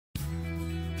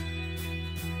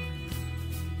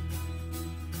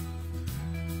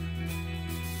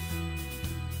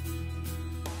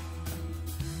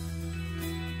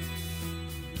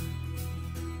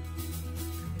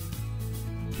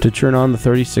To turn on the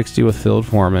 3060 with Field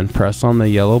Foreman, press on the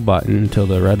yellow button until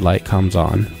the red light comes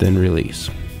on, then release.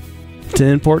 To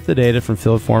import the data from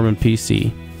Field Foreman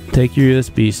PC, take your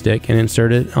USB stick and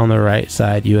insert it on the right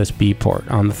side USB port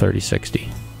on the 3060.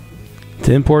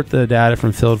 To import the data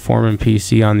from Field Foreman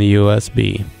PC on the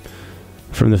USB,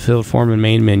 from the Field Foreman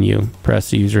main menu,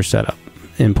 press the User Setup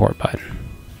Import button.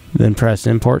 Then press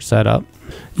Import Setup.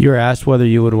 You are asked whether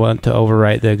you would want to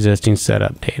overwrite the existing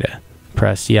setup data.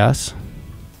 Press Yes,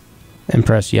 and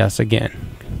press Yes again.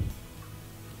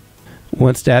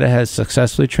 Once data has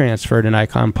successfully transferred, an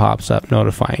icon pops up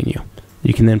notifying you.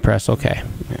 You can then press OK.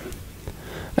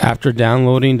 After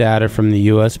downloading data from the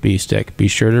USB stick, be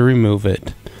sure to remove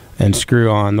it and screw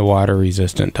on the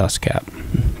water-resistant dust cap.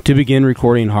 To begin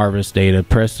recording harvest data,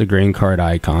 press the grain cart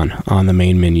icon on the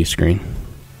main menu screen.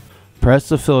 Press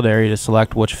the field area to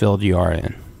select which field you are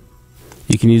in.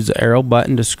 You can use the arrow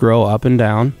button to scroll up and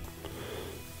down.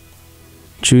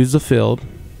 Choose the field,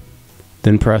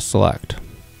 then press Select.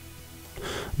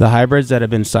 The hybrids that have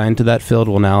been assigned to that field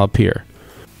will now appear.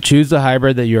 Choose the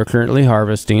hybrid that you are currently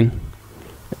harvesting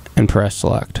and press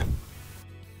Select.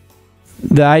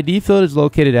 The ID field is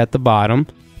located at the bottom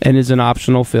and is an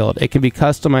optional field. It can be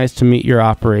customized to meet your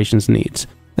operations needs.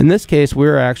 In this case, we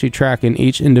are actually tracking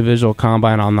each individual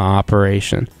combine on the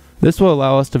operation. This will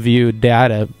allow us to view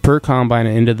data per combine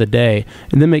at the end of the day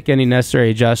and then make any necessary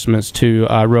adjustments to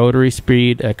rotary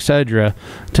speed, etc.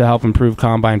 to help improve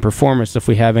combine performance if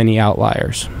we have any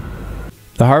outliers.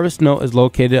 The harvest note is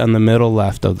located on the middle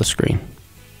left of the screen.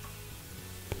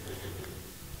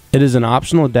 It is an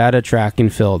optional data tracking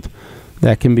field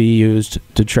that can be used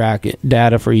to track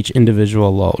data for each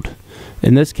individual load.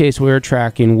 In this case, we are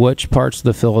tracking which parts of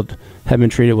the field have been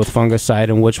treated with fungicide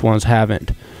and which ones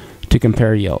haven't, to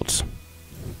compare yields.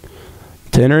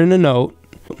 To enter in a note,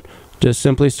 just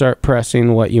simply start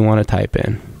pressing what you want to type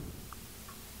in.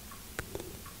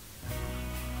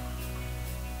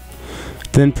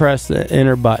 Then press the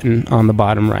enter button on the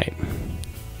bottom right.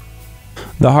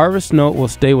 The harvest note will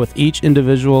stay with each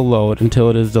individual load until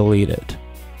it is deleted.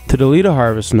 To delete a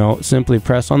harvest note, simply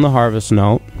press on the harvest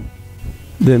note,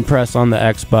 then press on the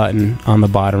X button on the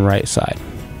bottom right side.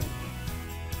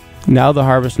 Now the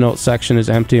harvest note section is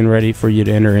empty and ready for you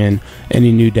to enter in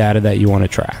any new data that you want to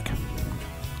track.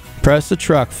 Press the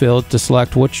truck field to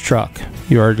select which truck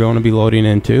you are going to be loading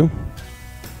into.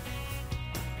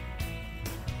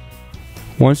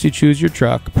 Once you choose your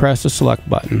truck, press the select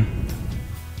button.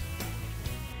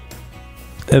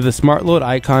 If the SmartLoad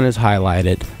icon is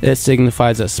highlighted, it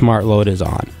signifies that SmartLoad is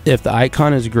on. If the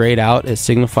icon is grayed out, it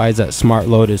signifies that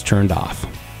SmartLoad is turned off.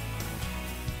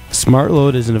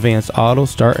 SmartLoad is an advanced auto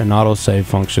start and auto save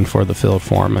function for the Field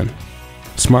Foreman.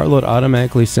 SmartLoad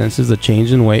automatically senses the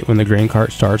change in weight when the grain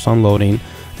cart starts unloading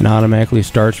and automatically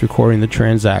starts recording the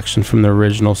transaction from the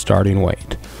original starting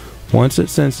weight. Once it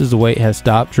senses the weight has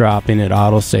stopped dropping, it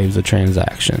auto saves the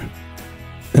transaction.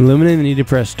 Eliminating the need to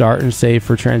press start and save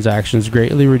for transactions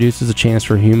greatly reduces the chance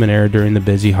for human error during the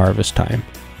busy harvest time.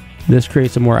 This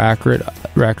creates a more accurate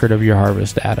record of your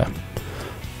harvest data.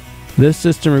 This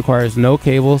system requires no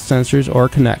cables, sensors, or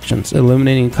connections,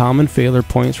 eliminating common failure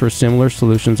points for similar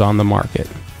solutions on the market.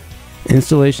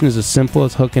 Installation is as simple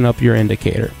as hooking up your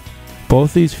indicator.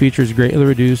 Both these features greatly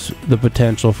reduce the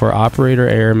potential for operator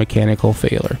error and mechanical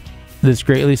failure. This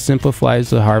greatly simplifies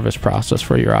the harvest process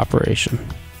for your operation.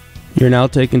 You're now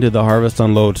taken to the harvest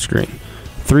unload screen.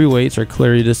 3 weights are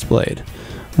clearly displayed.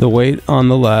 The weight on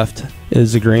the left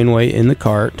is the grain weight in the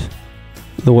cart.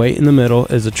 The weight in the middle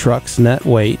is the truck's net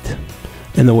weight,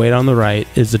 and the weight on the right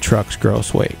is the truck's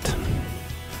gross weight.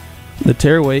 The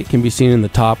tare weight can be seen in the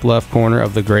top left corner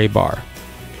of the gray bar.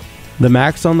 The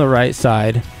max on the right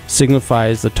side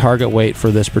signifies the target weight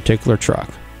for this particular truck.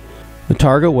 The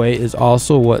target weight is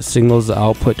also what signals the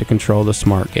output to control the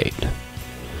smart gate.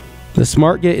 The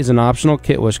smart gate is an optional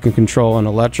kit which can control an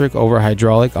electric over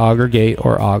hydraulic auger gate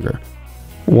or auger.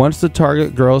 Once the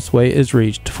target gross weight is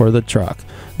reached for the truck,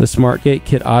 the smart gate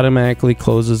kit automatically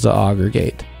closes the auger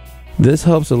gate. This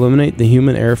helps eliminate the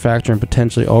human error factor and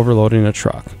potentially overloading a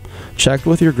truck. Check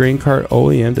with your grain cart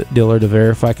OEM dealer to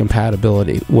verify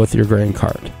compatibility with your grain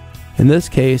cart. In this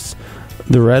case,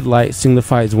 the red light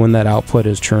signifies when that output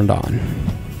is turned on.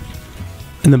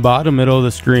 In the bottom middle of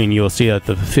the screen, you will see that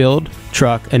the field,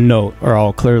 truck, and note are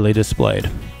all clearly displayed.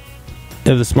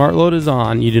 If the SmartLoad is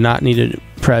on, you do not need to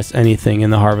press anything in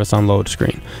the harvest unload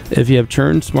screen. If you have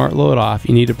turned SmartLoad off,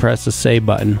 you need to press the save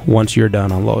button once you're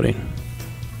done unloading.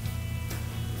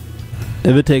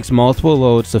 If it takes multiple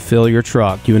loads to fill your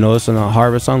truck, you will notice on the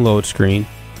harvest unload screen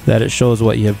that it shows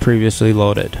what you have previously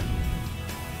loaded.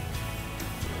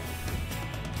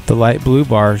 The light blue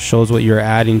bar shows what you're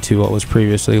adding to what was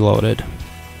previously loaded.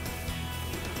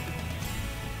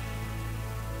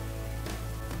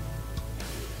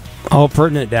 All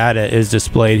pertinent data is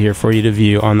displayed here for you to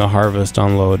view on the Harvest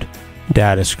Unload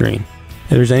data screen.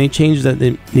 If there's any changes that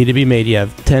need to be made, you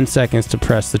have 10 seconds to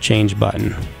press the change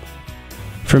button.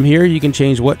 From here, you can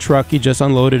change what truck you just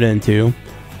unloaded into,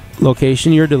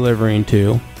 location you're delivering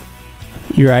to,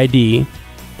 your ID,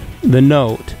 the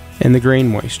note, and the grain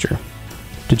moisture.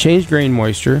 To change grain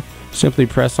moisture, simply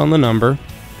press on the number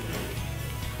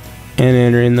and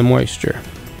enter in the moisture.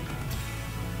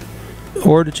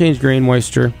 Or to change grain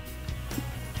moisture,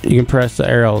 you can press the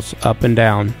arrows up and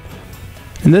down.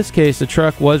 In this case, the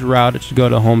truck was routed to go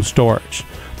to home storage,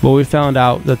 but we found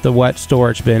out that the wet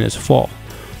storage bin is full.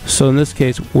 So in this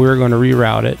case, we're going to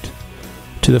reroute it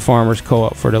to the farmer's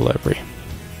co-op for delivery.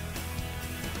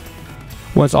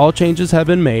 Once all changes have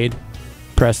been made,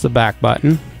 press the back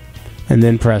button and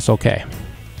then press OK.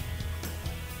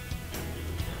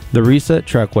 The Reset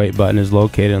Truck Weight button is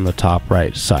located on the top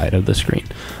right side of the screen.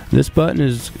 This button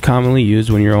is commonly used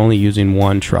when you're only using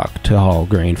one truck to haul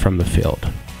grain from the field.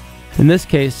 In this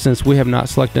case, since we have not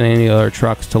selected any other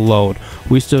trucks to load,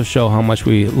 we still show how much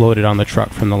we loaded on the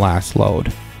truck from the last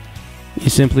load. You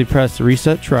simply press the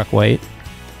Reset Truck Weight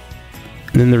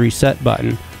and then the Reset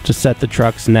button to set the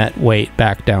truck's net weight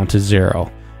back down to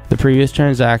 0. The previous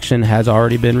transaction has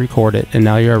already been recorded, and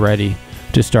now you are ready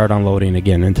to start unloading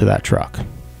again into that truck.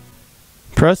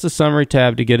 Press the Summary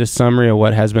tab to get a summary of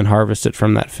what has been harvested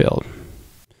from that field.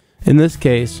 In this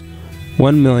case,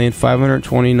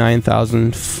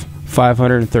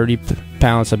 1,529,530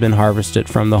 pounds have been harvested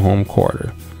from the home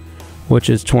quarter, which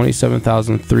is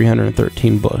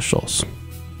 27,313 bushels.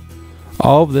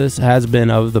 All of this has been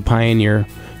of the Pioneer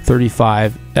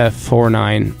 35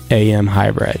 F49 AM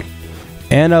hybrid,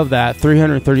 and of that,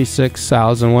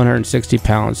 336,160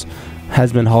 pounds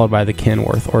has been hauled by the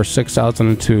Kenworth, or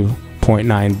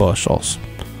 6,002.9 bushels.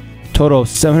 Total of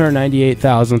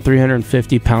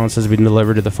 798,350 pounds has been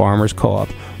delivered to the farmer's co-op,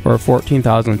 or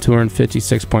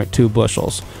 14,256.2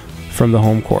 bushels from the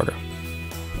home quarter.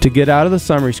 To get out of the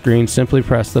summary screen, simply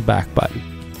press the back button.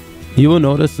 You will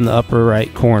notice in the upper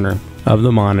right corner of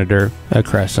the monitor a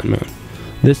crescent moon.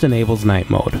 This enables night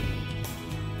mode.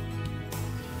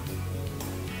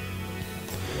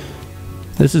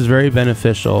 This is very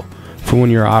beneficial for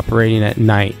when you're operating at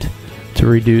night to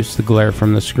reduce the glare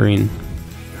from the screen.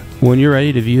 When you're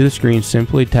ready to view the screen,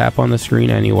 simply tap on the screen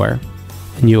anywhere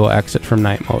and you will exit from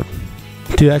night mode.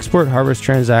 To export harvest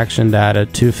transaction data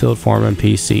to Field Foreman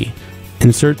PC,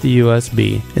 insert the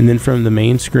USB and then from the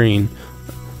main screen,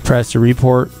 press the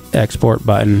Report Export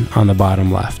button on the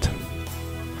bottom left.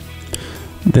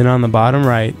 Then on the bottom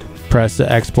right, press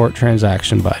the Export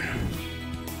Transaction button.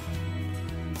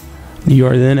 You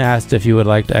are then asked if you would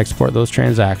like to export those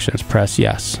transactions. Press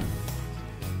Yes.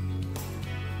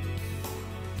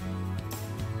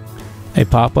 A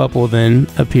pop-up will then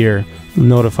appear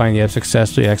notifying you have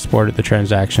successfully exported the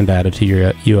transaction data to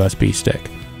your USB stick.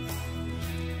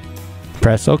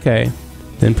 Press OK,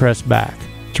 then press back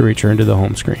to return to the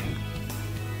home screen.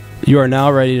 You are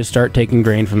now ready to start taking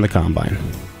grain from the combine.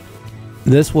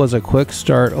 This was a quick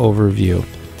start overview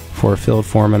for Field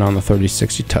Foreman on the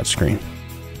 3060 touchscreen.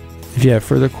 If you have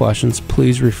further questions,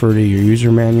 please refer to your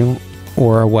user manual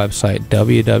or our website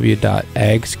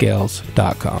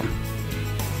www.agscales.com.